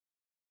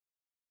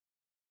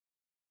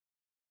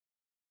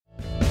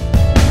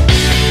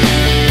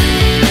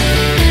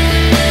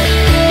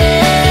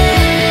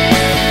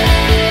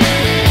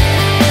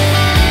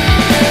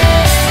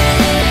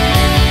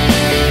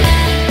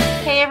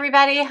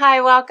hi,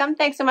 welcome.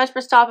 Thanks so much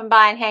for stopping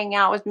by and hanging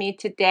out with me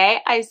today.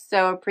 I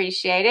so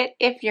appreciate it.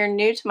 If you're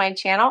new to my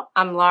channel,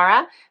 I'm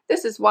Laura.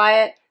 This is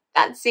Wyatt.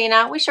 That's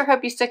Zena. We sure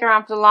hope you stick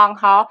around for the long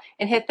haul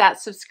and hit that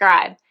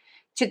subscribe.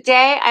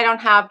 Today, I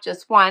don't have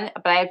just one,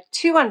 but I have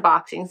two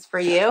unboxings for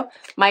you.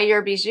 My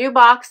Your Bijoux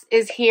box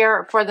is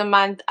here for the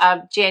month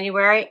of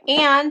January,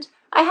 and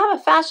I have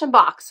a fashion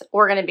box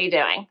we're going to be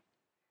doing.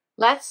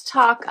 Let's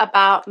talk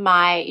about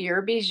my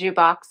Your Bijoux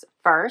box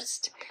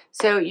first.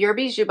 So Your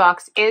Bijoux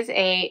box is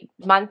a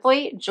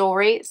monthly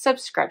jewelry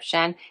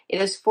subscription.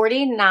 It is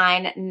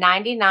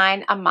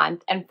 $49.99 a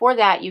month, and for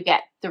that you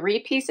get 3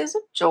 pieces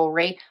of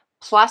jewelry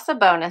plus a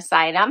bonus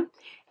item.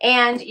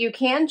 And you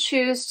can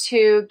choose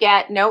to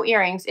get no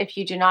earrings if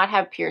you do not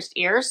have pierced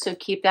ears, so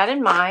keep that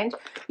in mind.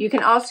 You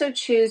can also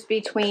choose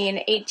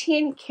between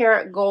 18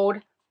 karat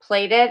gold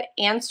plated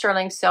and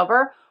sterling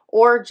silver,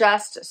 or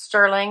just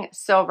sterling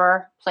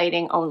silver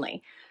plating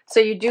only. So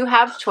you do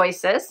have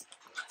choices.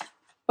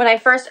 When I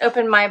first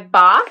opened my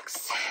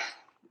box,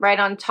 right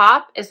on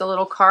top is a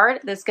little card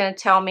that's going to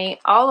tell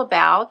me all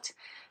about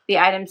the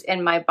items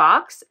in my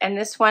box. And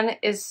this one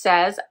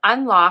says,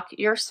 unlock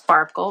your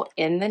sparkle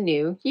in the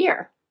new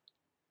year.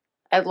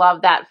 I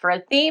love that for a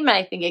theme, and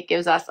I think it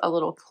gives us a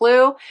little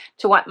clue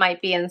to what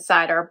might be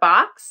inside our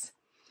box.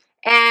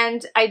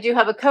 And I do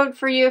have a code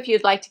for you if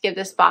you'd like to give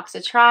this box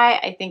a try.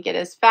 I think it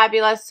is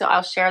fabulous, so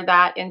I'll share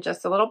that in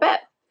just a little bit.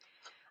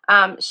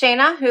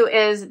 Shayna, who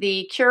is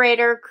the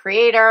curator,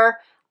 creator,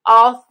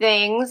 all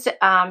things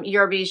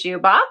Your Bijoux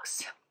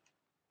box,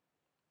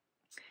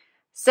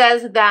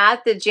 says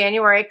that the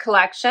January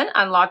collection,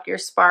 Unlock Your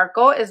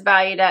Sparkle, is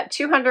valued at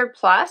 $200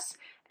 plus,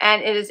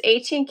 and it is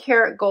 18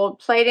 karat gold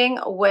plating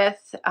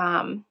with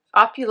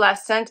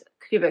opalescent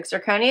cubic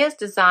zirconias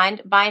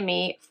designed by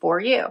me for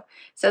you. It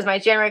says my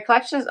January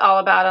collection is all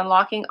about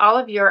unlocking all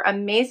of your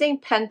amazing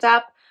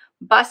pent-up,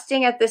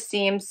 busting at the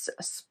seams,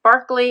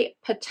 sparkly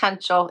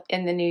potential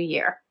in the new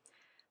year.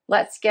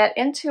 Let's get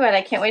into it.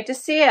 I can't wait to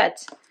see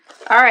it.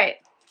 All right,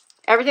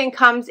 everything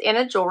comes in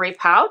a jewelry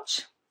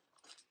pouch,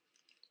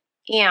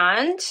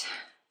 and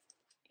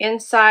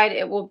inside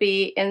it will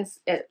be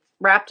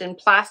wrapped in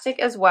plastic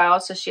as well,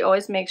 so she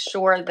always makes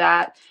sure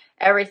that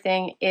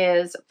everything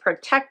is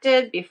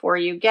protected before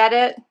you get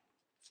it.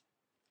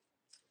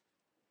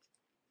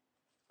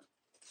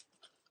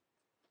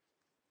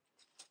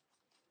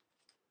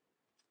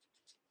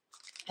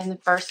 And the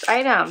first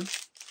item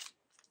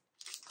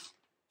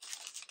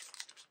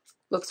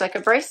looks like a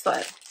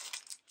bracelet.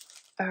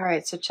 All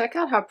right, so check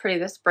out how pretty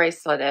this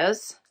bracelet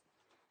is.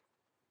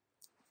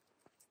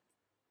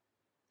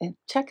 And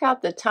check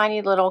out the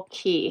tiny little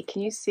key.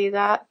 Can you see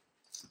that?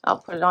 I'll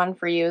put it on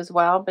for you as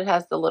well, but it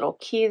has the little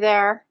key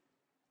there,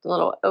 the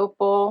little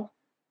opal.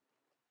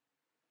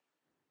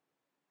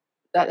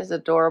 That is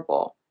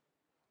adorable.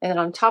 And then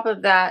on top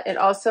of that, it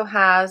also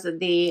has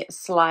the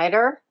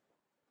slider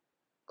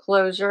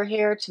closure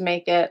here to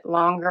make it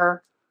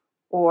longer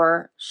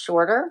or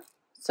shorter.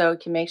 So you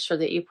can make sure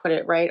that you put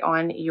it right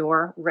on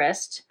your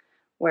wrist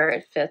where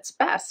it fits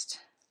best.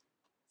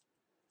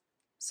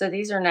 So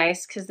these are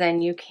nice because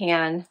then you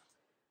can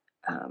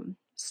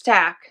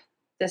stack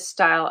this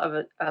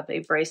style of a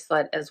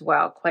bracelet as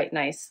well quite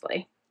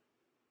nicely.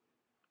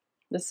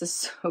 This is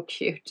so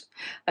cute.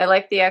 I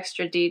like the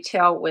extra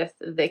detail with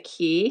the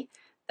key.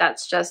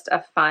 That's just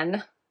a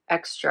fun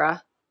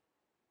extra.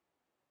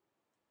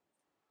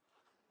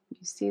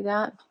 You see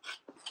that?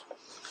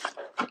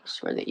 Make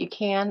sure that you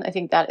can. I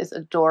think that is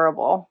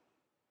adorable.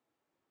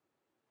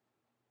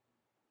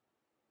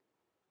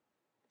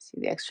 See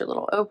the extra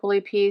little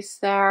opal-y piece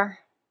there.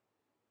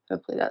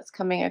 Hopefully that's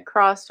coming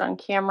across on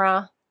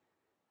camera.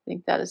 I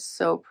think that is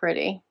so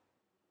pretty.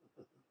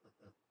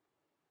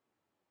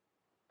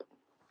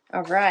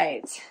 All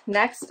right,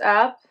 next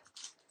up,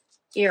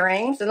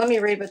 earrings. And let me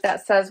read what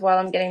that says while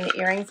I'm getting the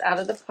earrings out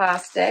of the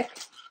plastic.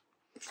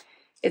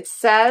 It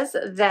says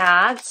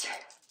that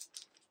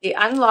the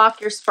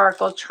Unlock Your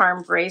Sparkle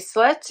Charm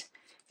Bracelet,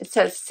 it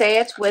says, say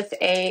it with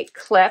a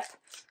clip,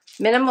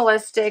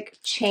 minimalistic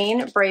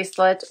chain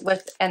bracelet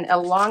with an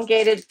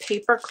elongated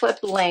paper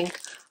clip link,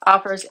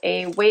 offers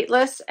a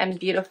weightless and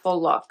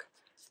beautiful look.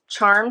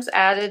 Charms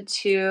added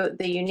to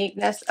the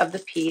uniqueness of the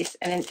piece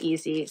and an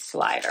easy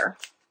slider.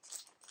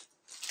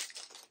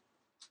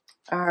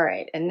 All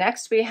right, and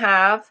next we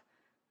have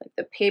like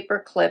the paper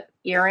clip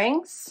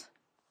earrings.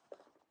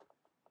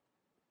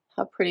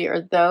 How pretty are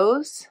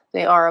those?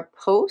 They are a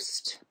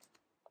post.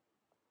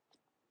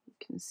 You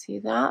can see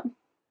that.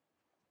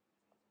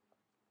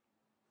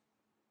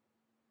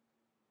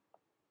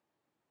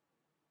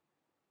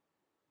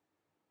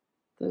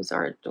 Those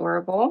are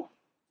adorable.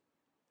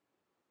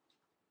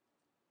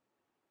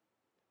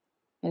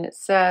 And it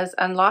says,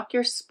 unlock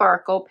your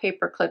sparkle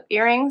paperclip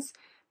earrings.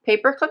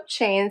 Paperclip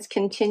chains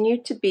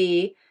continue to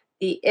be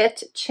the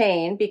it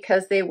chain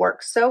because they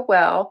work so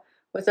well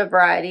with a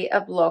variety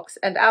of looks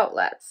and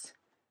outlets.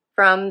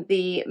 From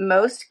the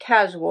most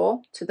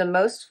casual to the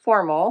most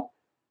formal,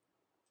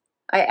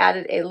 I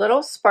added a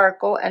little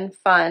sparkle and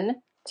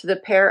fun to the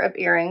pair of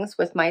earrings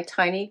with my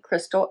tiny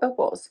crystal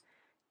opals.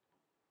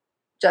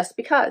 just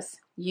because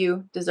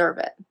you deserve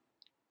it.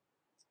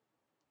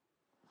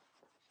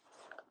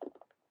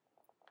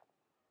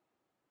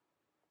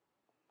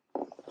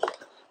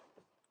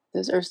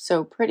 Those are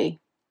so pretty.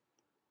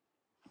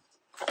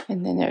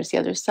 And then there's the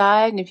other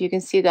side. And if you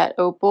can see that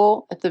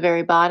opal at the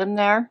very bottom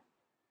there.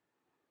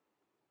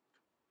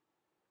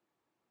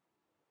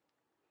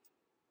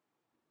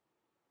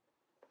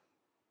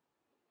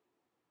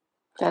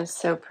 That is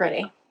so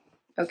pretty.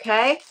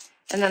 Okay.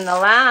 And then the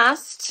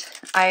last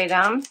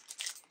item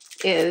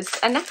is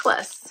a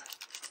necklace.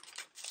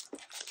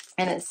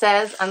 And it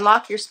says,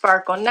 unlock your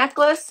sparkle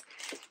necklace.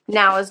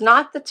 Now is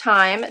not the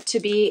time to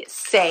be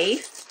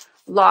safe.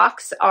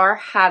 Locks are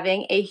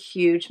having a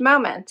huge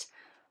moment.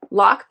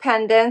 Lock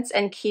pendants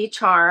and key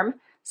charm,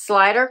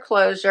 slider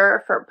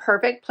closure for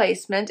perfect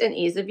placement and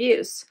ease of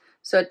use.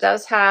 So it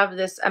does have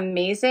this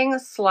amazing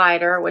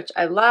slider, which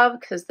I love,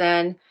 because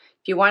then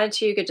if you wanted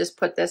to, you could just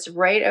put this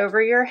right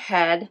over your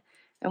head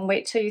and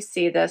wait till you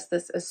see this.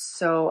 This is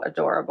so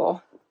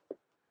adorable.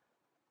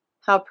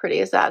 How pretty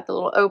is that? The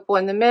little opal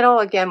in the middle,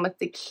 again with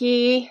the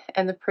key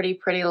and the pretty,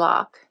 pretty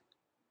lock.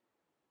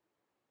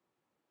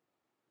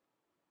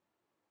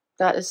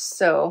 That is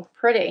so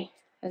pretty.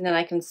 And then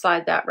I can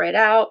slide that right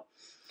out.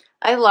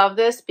 I love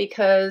this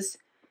because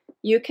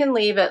you can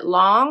leave it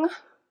long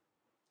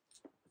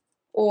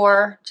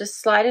or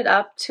just slide it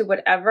up to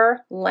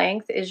whatever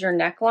length is your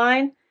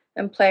neckline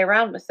and play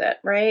around with it,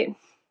 right?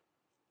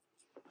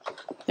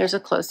 There's a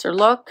closer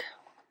look.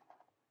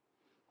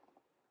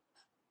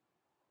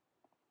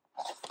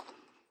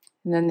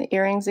 And then the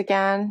earrings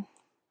again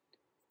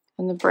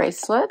and the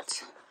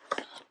bracelet.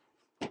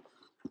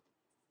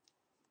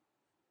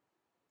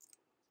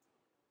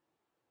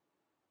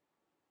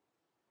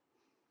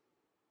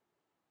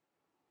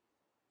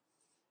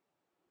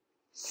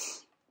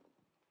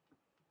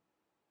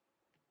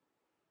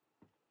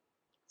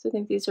 So I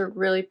think these are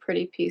really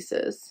pretty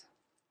pieces.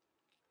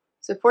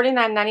 So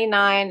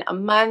 $49.99 a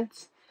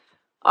month,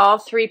 all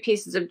 3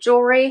 pieces of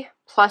jewelry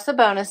plus a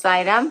bonus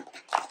item.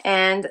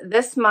 And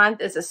this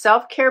month is a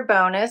self-care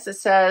bonus. It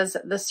says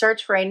the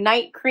search for a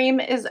night cream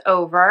is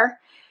over.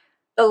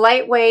 The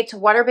lightweight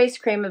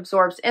water-based cream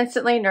absorbs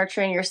instantly,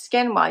 nurturing your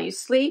skin while you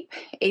sleep.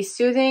 A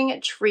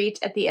soothing treat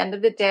at the end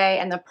of the day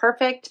and the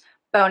perfect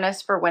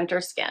bonus for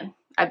winter skin.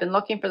 I've been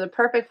looking for the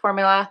perfect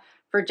formula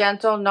for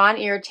gentle,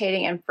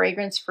 non-irritating, and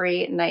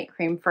fragrance-free night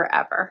cream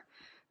forever.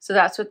 So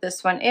that's what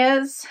this one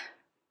is.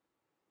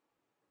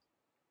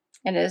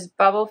 It is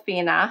Bubble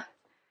Fina.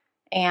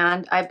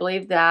 And I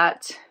believe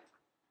that,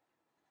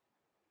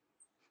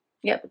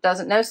 yep, it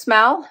doesn't no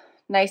smell.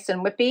 Nice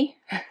and whippy.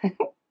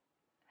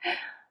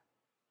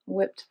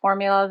 Whipped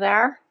formula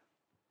there.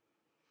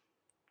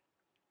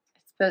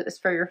 It's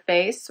for your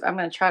face. I'm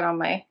going to try it on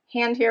my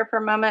hand here for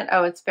a moment.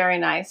 Oh, it's very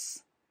nice.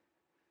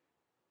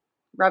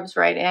 Rubs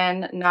right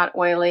in, not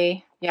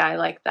oily. Yeah, I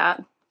like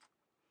that.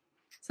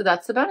 So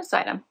that's the bonus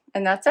item.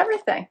 And that's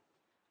everything.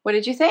 What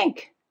did you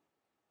think?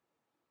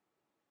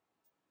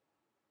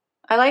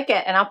 I like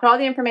it. And I'll put all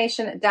the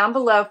information down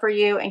below for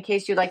you in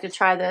case you'd like to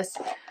try this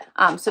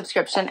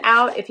subscription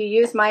out. If you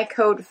use my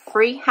code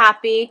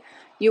FREEHAPPY,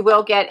 you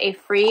will get a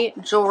free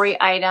jewelry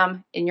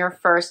item in your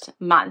first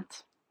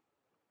month.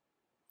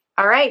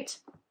 All right.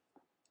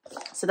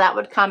 So that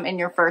would come in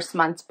your first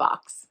month's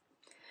box.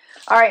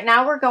 All right,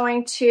 now we're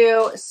going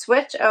to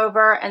switch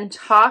over and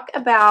talk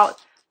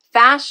about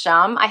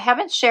Fashom. I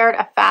haven't shared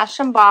a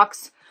Fashom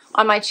box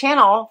on my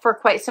channel for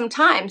quite some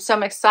time, so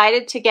I'm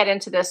excited to get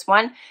into this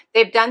one.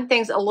 They've done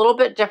things a little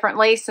bit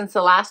differently since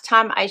the last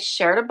time I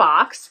shared a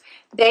box.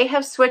 They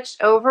have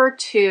switched over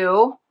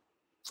to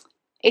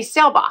a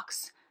sale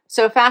box.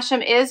 So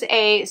Fashom is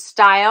a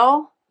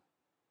style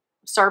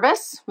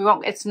service.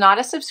 It's not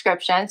a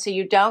subscription, so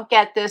you don't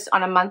get this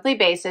on a monthly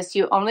basis.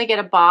 You only get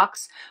a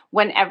box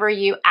whenever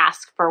you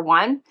ask for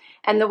one.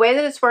 And the way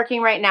that it's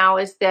working right now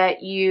is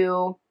that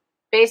you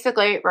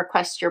basically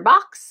request your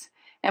box,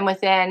 and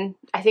within,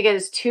 I think it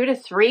is 2 to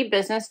 3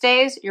 business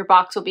days, your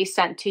box will be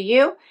sent to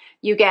you.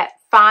 You get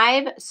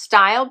 5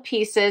 styled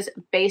pieces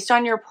based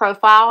on your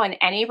profile and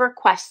any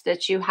requests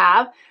that you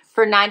have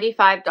for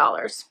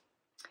 $95.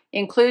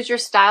 Includes your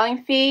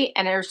styling fee,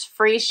 and there's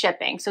free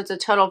shipping. So it's a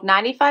total of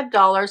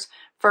 $95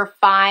 for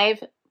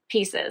 5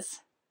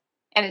 pieces,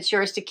 and it's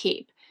yours to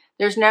keep.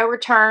 There's no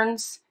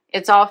returns.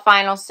 It's all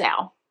final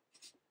sale.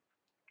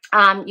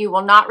 You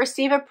will not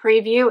receive a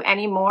preview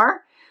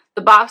anymore.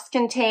 The box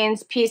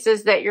contains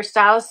pieces that your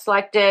stylist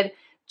selected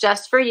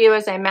just for you,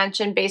 as I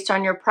mentioned, based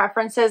on your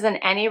preferences and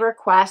any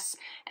requests,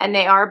 and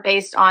they are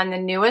based on the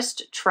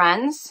newest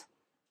trends.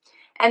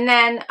 And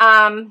then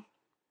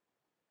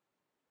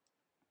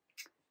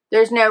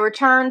there's no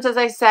returns, as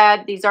I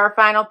said. These are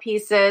final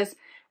pieces,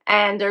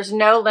 and there's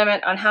no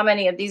limit on how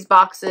many of these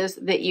boxes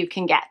that you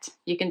can get.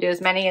 You can do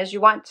as many as you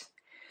want.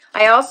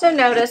 I also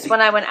noticed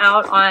when I went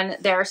out on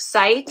their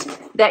site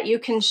that you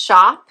can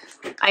shop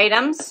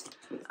items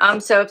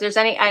So if there's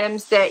any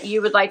items that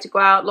you would like to go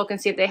out, look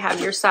and see if they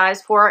have your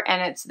size for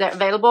and they're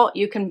available,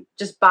 you can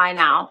just buy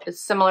now.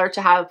 It's similar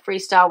to how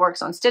Freestyle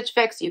works on Stitch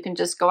Fix. You can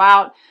just go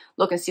out,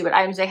 look and see what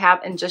items they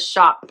have, and just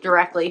shop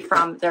directly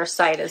from their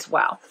site as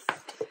well.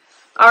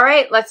 All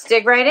right, let's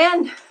dig right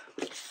in.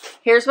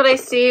 Here's what I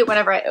see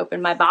whenever I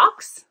open my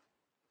box.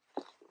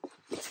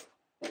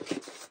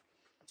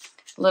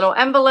 Little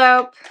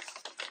envelope.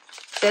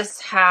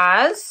 This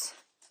has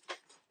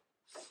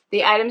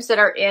the items that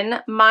are in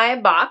my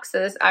box. So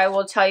this, I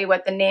will tell you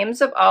what the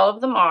names of all of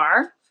them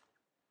are.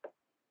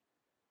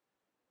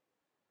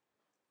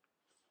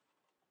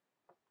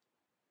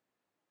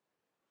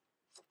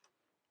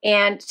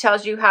 And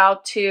tells you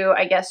how to,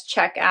 I guess,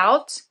 check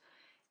out.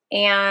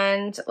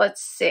 And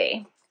let's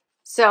see.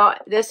 So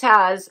this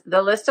has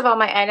the list of all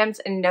my items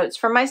and notes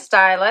from my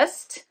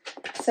stylist.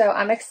 So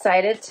I'm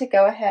excited to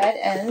go ahead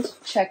and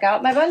check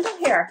out my bundle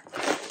here.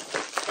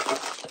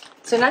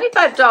 So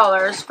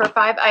 $95 for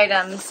 5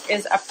 items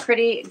is a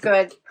pretty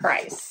good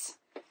price.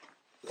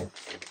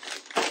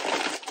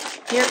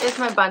 Here is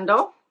my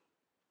bundle.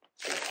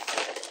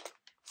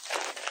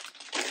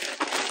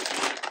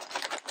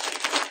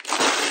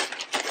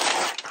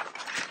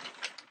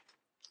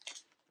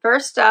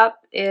 First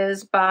up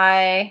is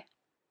by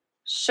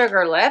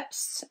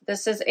SugarLips.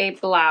 This is a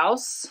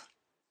blouse.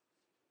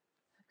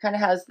 Kind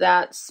of has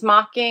that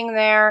smocking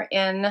there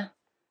in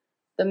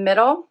the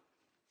middle.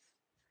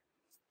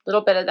 A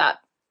little bit of that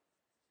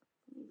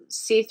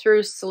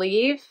see-through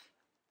sleeve.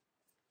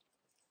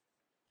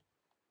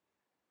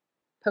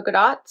 Polka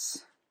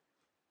dots.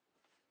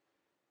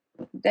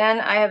 Then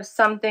I have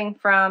something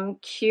from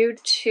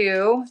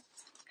Q2.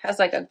 Has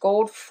like a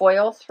gold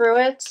foil through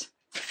it.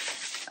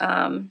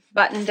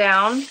 Button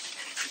down.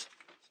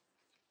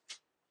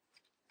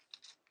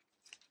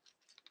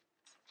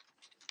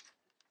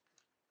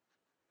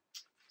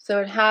 So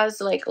it has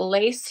like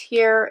lace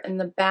here in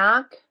the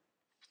back.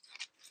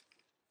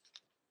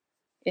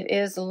 It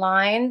is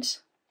lined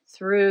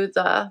through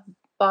the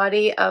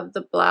body of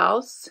the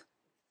blouse.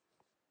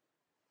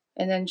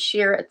 And then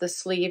sheer at the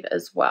sleeve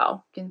as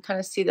well. You can kind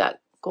of see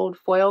that gold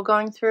foil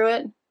going through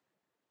it.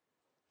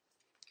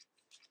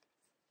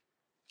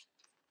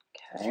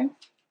 Okay.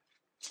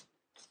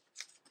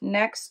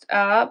 Next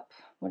up,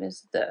 what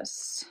is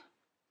this?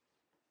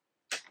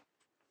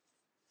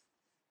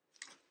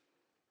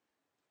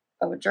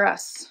 Oh, a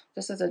dress.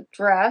 This is a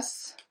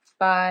dress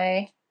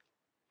by,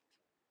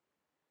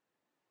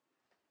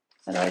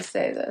 how do I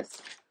say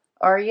this?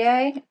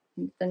 Aryeh,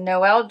 the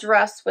Noelle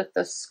dress with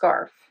the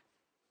scarf.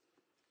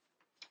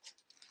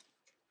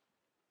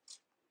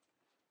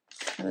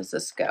 How does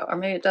this go? Or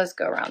maybe it does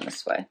go around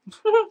this way.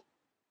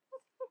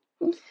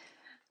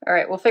 All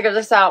right, we'll figure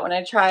this out when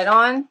I try it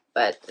on,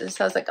 but this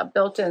has like a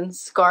built-in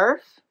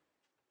scarf.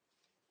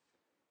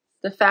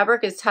 The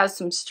fabric has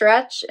some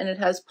stretch and it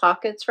has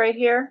pockets right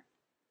here.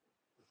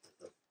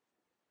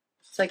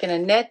 It's like in a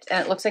knit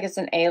and it looks like it's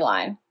an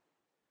A-line.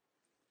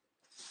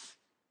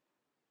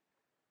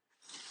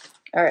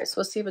 All right, so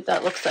we'll see what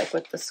that looks like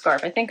with the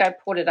scarf. I think I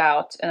pulled it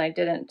out and I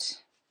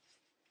didn't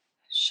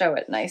show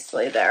it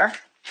nicely there.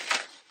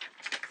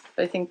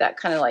 But I think that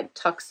kind of like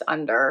tucks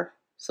under.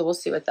 So we'll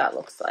see what that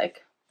looks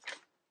like.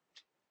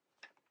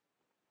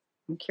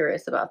 I'm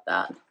curious about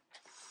that.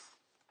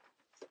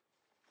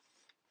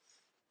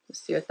 Let's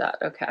see what that,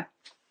 okay.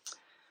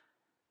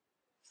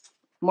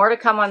 More to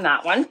come on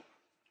that one.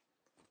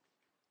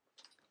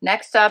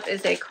 Next up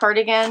is a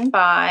cardigan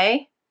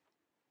by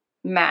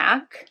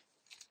MAC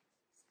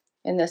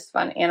in this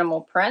fun animal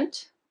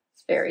print.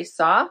 It's very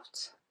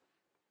soft.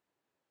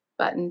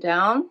 Button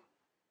down.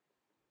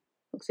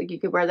 Looks like you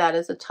could wear that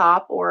as a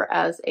top or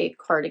as a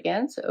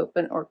cardigan, so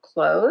open or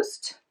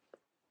closed.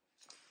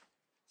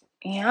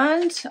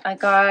 And I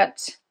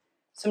got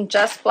some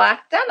Just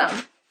Black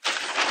denim.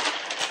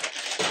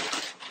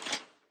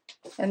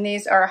 And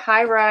these are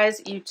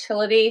high-rise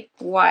utility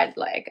wide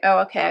leg. Oh,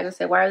 okay, I was gonna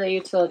say, why are they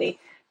utility?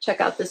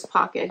 Check out this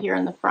pocket here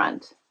in the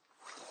front.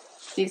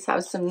 These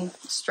have some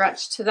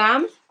stretch to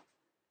them.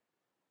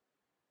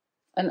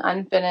 An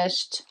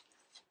unfinished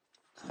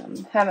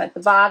hem at the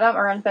bottom,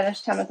 or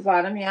unfinished hem at the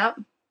bottom, yep.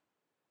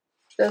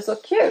 Those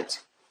look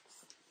cute.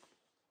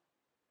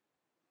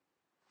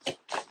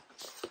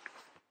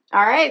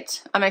 All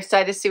right, I'm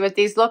excited to see what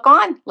these look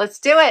on. Let's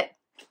do it.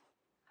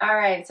 All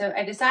right, so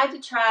I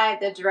decided to try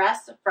the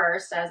dress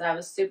first as I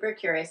was super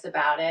curious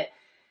about it.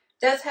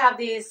 It does have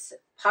these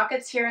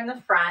pockets here in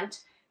the front.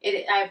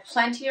 I have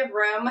plenty of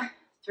room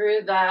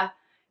through the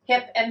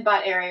hip and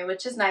butt area,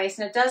 which is nice,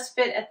 and it does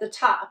fit at the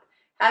top.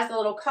 It has a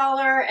little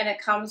collar, and it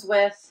comes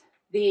with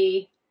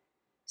the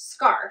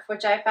scarf,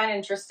 which I find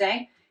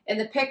interesting. In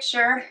the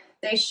picture,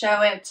 they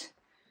show it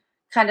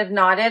kind of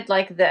knotted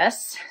like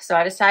this, so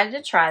I decided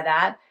to try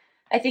that.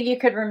 I think you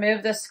could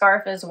remove the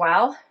scarf as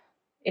well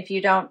if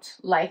you don't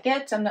like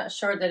it. I'm not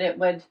sure that it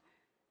would,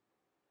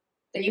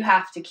 that you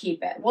have to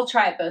keep it. We'll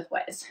try it both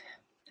ways.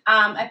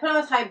 I put on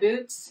with high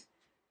boots.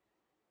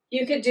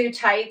 You could do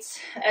tights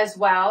as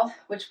well,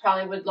 which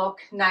probably would look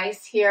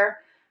nice here.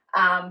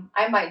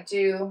 I might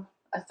do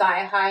a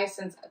thigh high,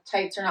 since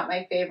tights are not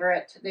my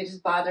favorite. They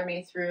just bother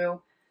me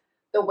through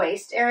the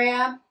waist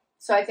area.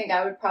 So I think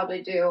I would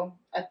probably do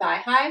a thigh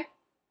high.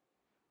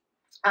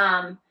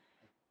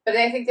 But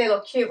I think they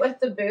look cute with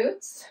the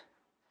boots.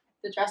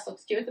 The dress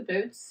looks cute with the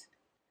boots.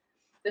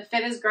 The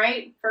fit is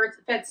great.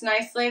 Fits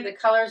nicely. The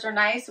colors are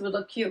nice. It would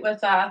look cute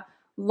with a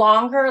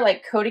longer,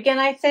 like Cardigan,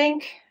 I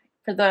think,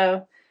 for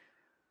the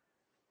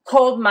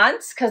cold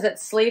months because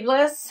it's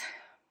sleeveless.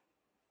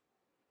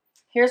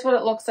 Here's what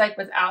it looks like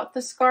without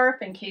the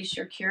scarf, in case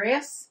you're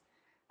curious.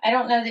 I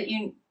don't know that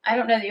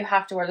you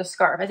have to wear the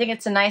scarf. I think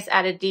it's a nice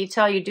added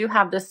detail. You do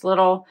have this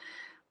little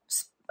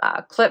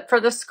clip for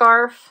the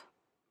scarf.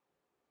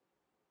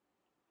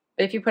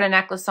 But if you put a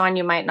necklace on,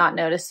 you might not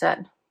notice it.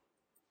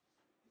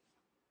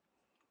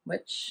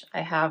 Which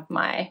I have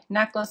my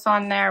necklace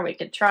on there. We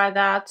could try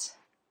that.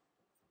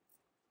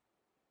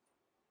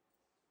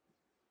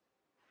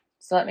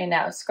 So let me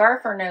know,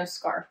 scarf or no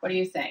scarf? What do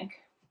you think?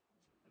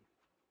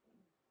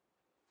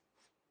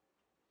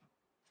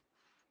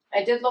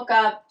 I did look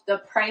up the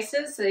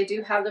prices. So they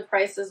do have the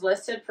prices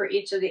listed for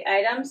each of the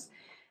items.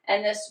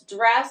 And this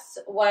dress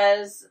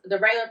was, the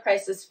regular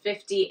price is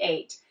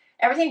 $58.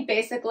 Everything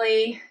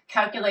basically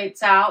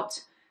calculates out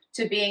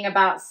to being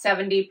about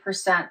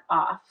 70%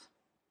 off.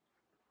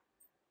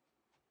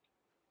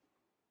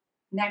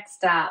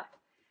 Next up.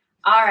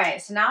 All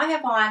right, so now I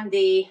have on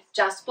the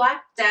Just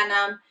Black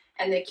denim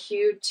and the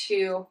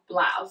Q2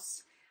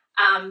 blouse.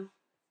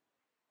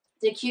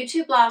 The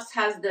Q2 blouse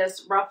has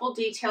this ruffle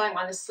detailing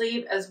on the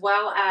sleeve as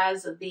well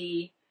as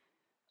the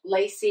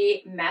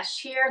lacy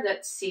mesh here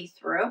that's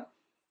see-through.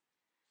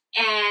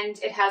 And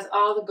it has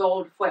all the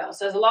gold foil.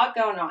 So there's a lot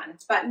going on.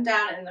 It's buttoned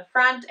down in the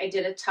front. I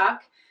did a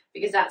tuck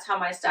because that's how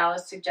my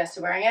stylist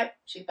suggested wearing it.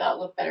 She felt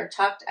it looked better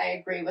tucked. I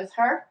agree with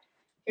her.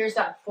 Here's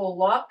that full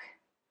look.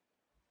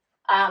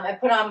 I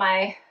put on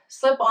my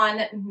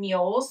slip-on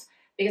mules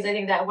because I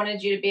think that I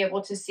wanted you to be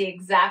able to see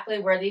exactly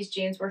where these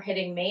jeans were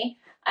hitting me.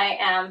 I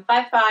am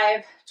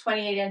 5'5",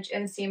 28-inch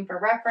inseam for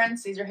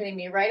reference. These are hitting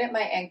me right at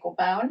my ankle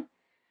bone.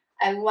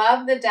 I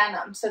love the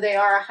denim. So they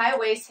are a high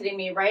waist hitting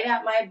me right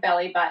at my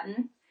belly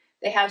button.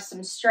 They have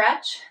some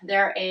stretch.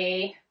 They're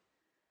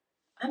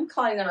I'm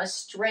calling them a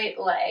straight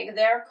leg.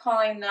 They're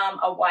calling them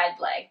a wide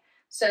leg.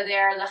 So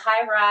they're the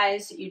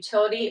high-rise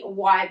utility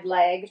wide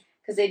leg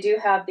because they do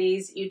have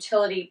these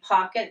utility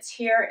pockets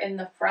here in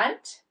the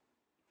front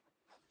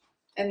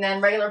and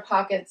then regular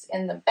pockets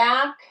in the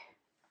back.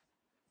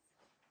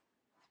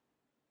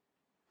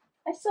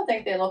 I still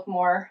think they look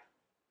more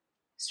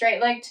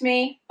straight leg to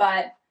me,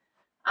 but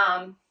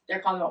they're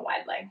calling them a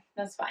wide leg.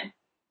 That's fine.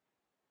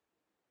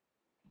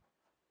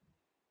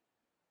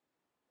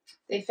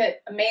 They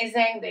fit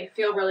amazing. They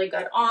feel really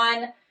good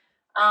on.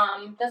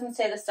 Doesn't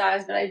say the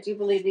size, but I do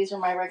believe these are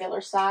my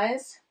regular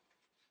size.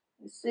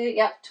 You see,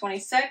 yep,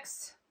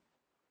 26.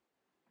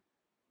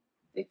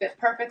 They fit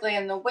perfectly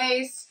in the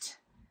waist.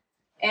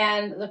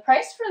 And the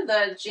price for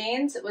the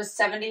jeans was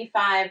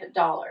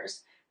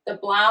 $75. The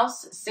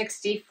blouse,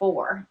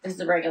 $64 is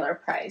the regular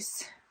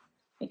price.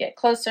 Let me get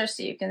closer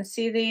so you can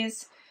see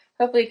these.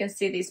 Hopefully you can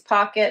see these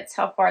pockets,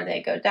 how far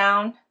they go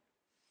down.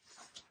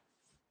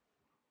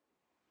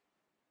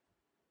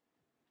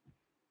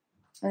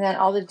 And then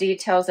all the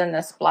details in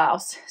this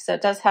blouse. So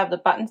it does have the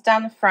buttons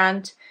down the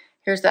front.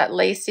 Here's that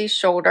lacy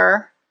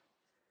shoulder.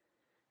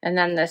 And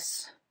then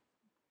this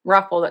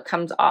ruffle that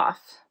comes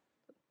off.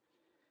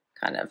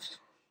 Kind of.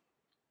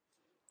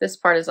 This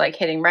part is like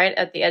hitting right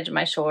at the edge of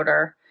my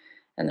shoulder.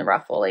 And the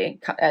ruffly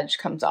edge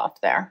comes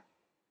off there.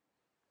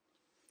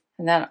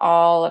 And then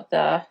all of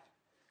the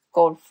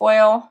gold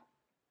foil.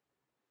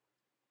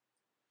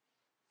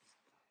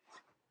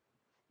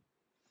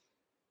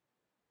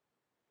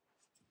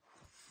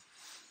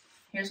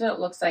 Here's what it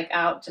looks like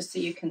out, just so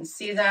you can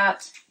see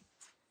that.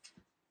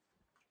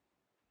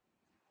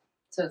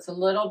 So it's a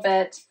little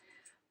bit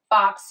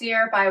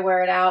boxier if I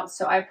wear it out,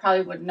 so I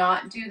probably would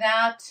not do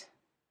that.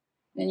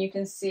 Then you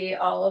can see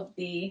all of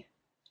the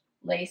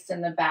lace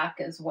in the back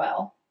as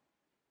well.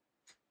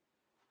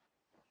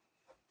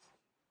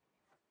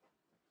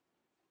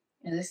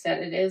 As I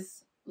said, it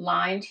is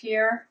lined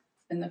here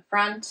in the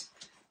front,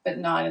 but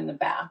not in the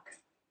back.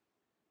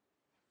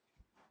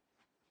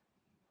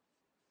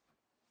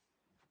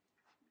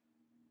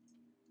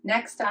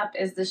 Next up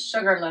is the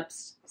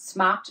SugarLips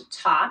Smocked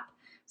top.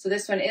 So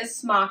this one is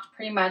smocked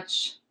pretty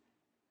much,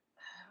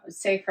 I would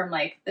say from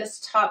like this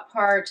top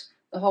part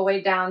the whole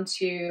way down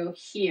to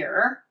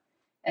here.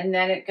 And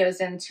then it goes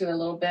into a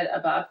little bit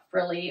of a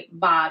frilly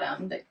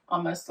bottom that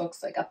almost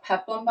looks like a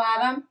peplum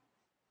bottom.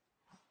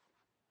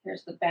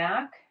 Here's the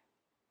back.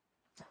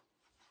 I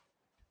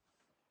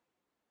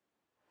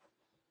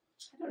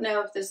don't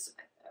know if this,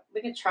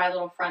 we could try a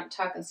little front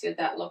tuck and see what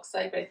that looks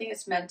like, but I think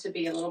it's meant to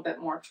be a little bit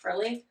more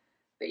frilly.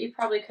 But you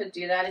probably could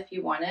do that if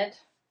you wanted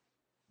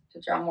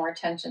to draw more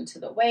attention to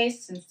the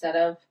waist instead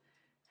of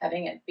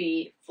having it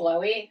be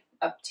flowy.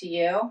 Up to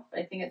you, but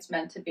I think it's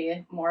meant to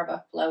be more of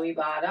a flowy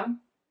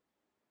bottom.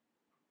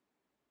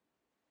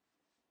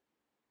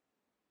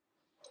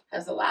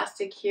 Has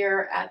elastic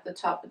here at the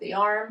top of the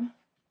arm.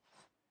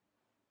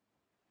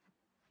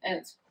 and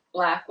it's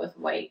black with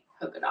white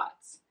polka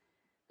dots.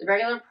 The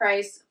regular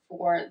price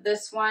for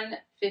this one,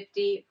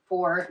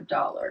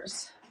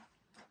 $54.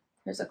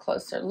 Here's a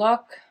closer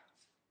look.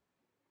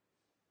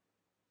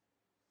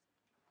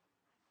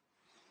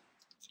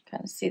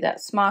 Kind of see that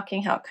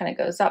smocking, how it kind of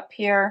goes up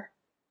here.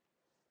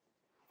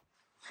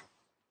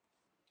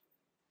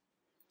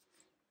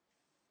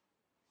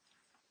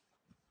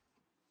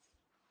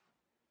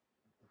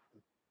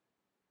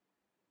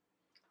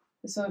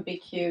 This one would be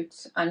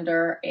cute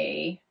under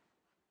a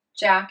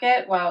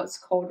jacket while it's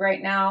cold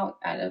right now.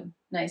 Add a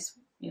nice,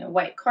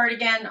 white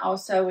cardigan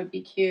also would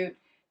be cute.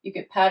 You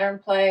could pattern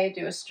play,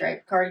 do a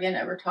striped cardigan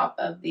over top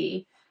of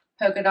the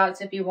polka dots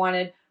if you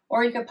wanted,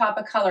 or you could pop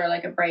a color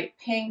like a bright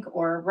pink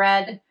or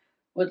red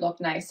would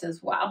look nice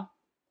as well.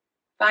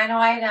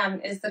 Final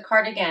item is the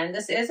cardigan.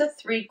 This is a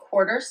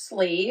 3/4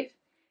 sleeve.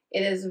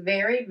 It is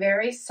very,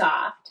 very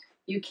soft.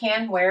 You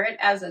can wear it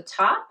as a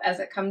top as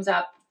it comes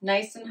up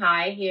nice and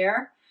high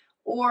here,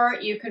 or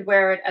you could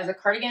wear it as a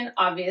cardigan,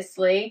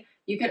 obviously.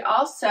 You could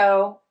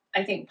also,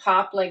 I think,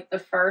 pop like the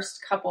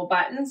first couple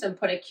buttons and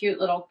put a cute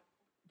little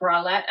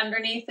bralette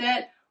underneath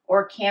it,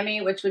 or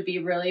cami, which would be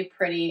really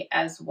pretty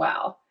as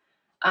well.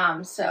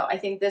 So I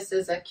think this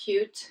is a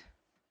cute,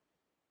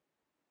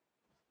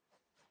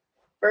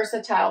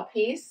 versatile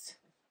piece.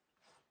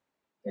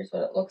 Here's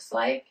what it looks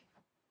like.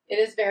 It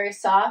is very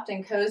soft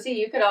and cozy.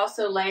 You could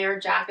also layer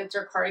jackets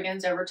or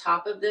cardigans over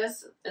top of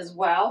this as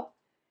well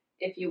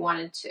if you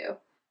wanted to.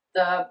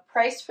 The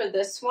price for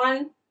this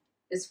one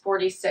is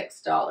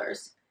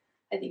 $46.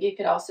 I think you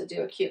could also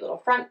do a cute little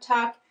front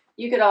tuck.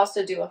 You could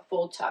also do a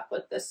full tuck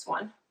with this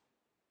one.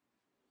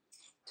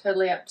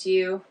 Totally up to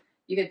you.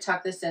 You could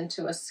tuck this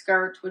into a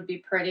skirt, would be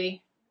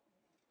pretty.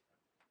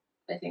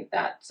 I think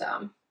that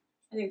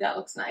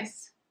looks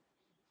nice.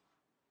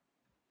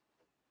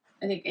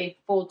 I think a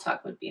full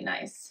tuck would be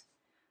nice.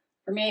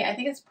 For me, I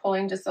think it's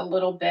pulling just a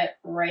little bit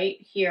right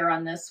here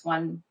on this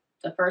one,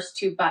 the first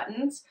two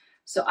buttons.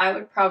 So I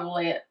would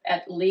probably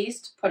at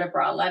least put a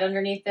bralette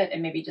underneath it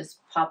and maybe just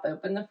pop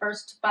open the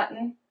first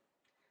button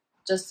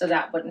just so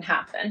that wouldn't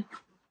happen.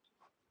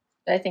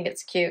 But I think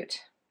it's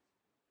cute.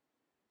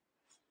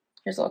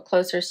 Here's a little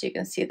closer so you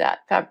can see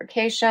that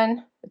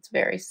fabrication. It's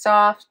very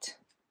soft.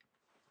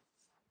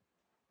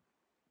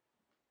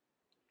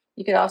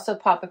 You could also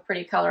pop a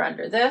pretty color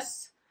under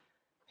this.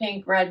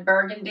 Pink, red,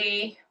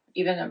 burgundy,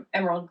 even an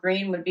emerald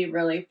green would be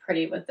really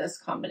pretty with this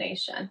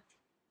combination.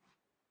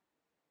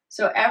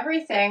 So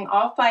everything,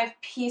 all 5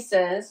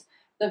 pieces,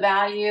 the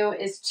value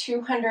is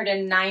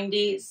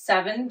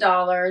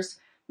 $297.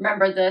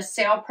 Remember, the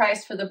sale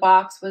price for the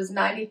box was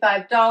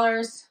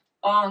 $95,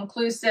 all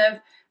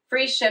inclusive,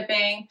 free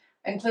shipping,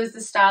 includes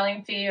the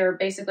styling fee, or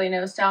basically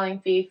no styling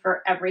fee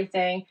for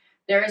everything.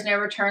 There is no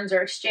returns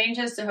or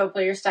exchanges, so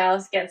hopefully your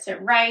stylist gets it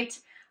right.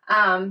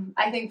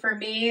 I think for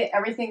me,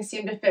 everything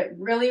seemed to fit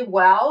really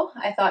well.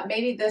 I thought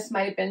maybe this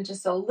might have been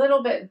just a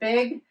little bit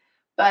big,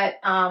 but,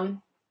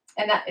 and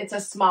that it's a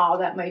small,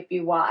 that might be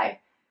why.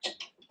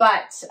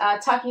 But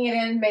tucking it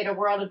in made a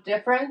world of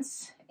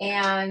difference,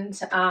 and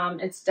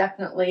it's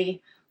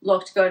definitely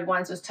looked good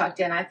once it was tucked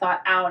in. I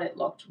thought out it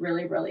looked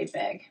really, really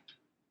big.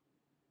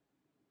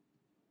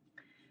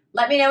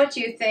 Let me know what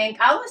you think.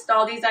 I'll list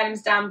all these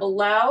items down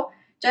below,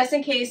 just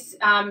in case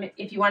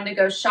if you wanted to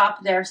go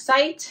shop their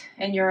site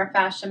and you're a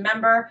Fashom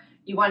member,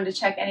 you wanted to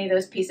check any of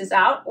those pieces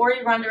out, or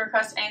you wanted to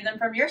request any of them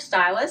from your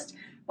stylist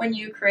when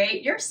you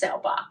create your sale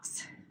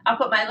box. I'll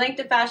put my link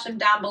to Fashom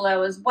down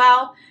below as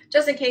well,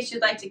 just in case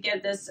you'd like to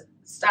give this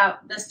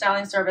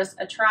styling service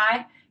a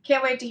try.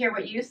 Can't wait to hear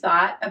what you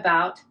thought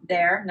about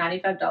their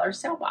 $95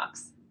 sale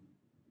box.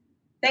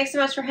 Thanks so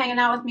much for hanging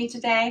out with me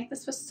today.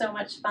 This was so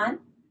much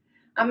fun.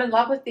 I'm in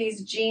love with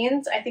these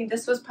jeans. I think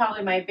this was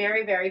probably my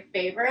very, very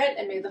favorite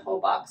and made the whole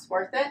box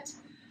worth it.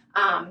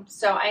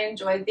 So I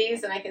enjoyed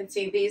these, and I can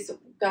see these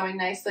going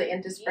nicely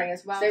into spring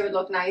as well. They would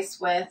look nice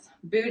with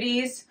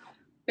booties,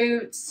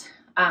 boots,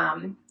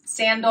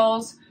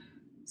 sandals,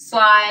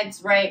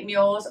 slides, right,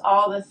 mules,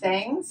 all the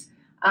things.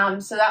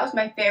 So that was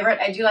my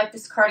favorite. I do like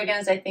this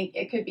cardigan. I think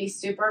it could be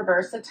super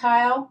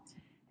versatile.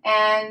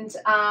 And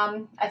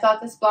I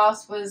thought this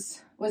blouse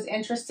was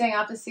interesting.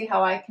 I'll have to see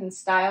how I can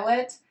style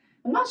it.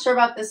 I'm not sure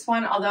about this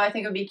one, although I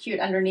think it would be cute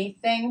underneath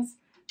things.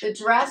 The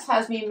dress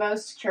has me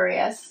most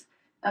curious.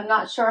 I'm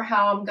not sure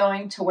how I'm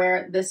going to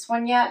wear this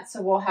one yet,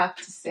 so we'll have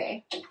to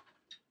see.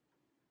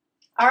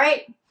 All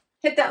right,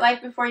 hit that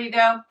like before you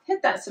go.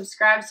 Hit that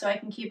subscribe so I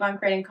can keep on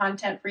creating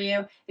content for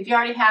you. If you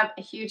already have,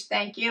 a huge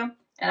thank you,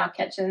 and I'll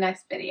catch you in the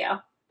next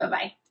video.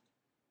 Bye-bye.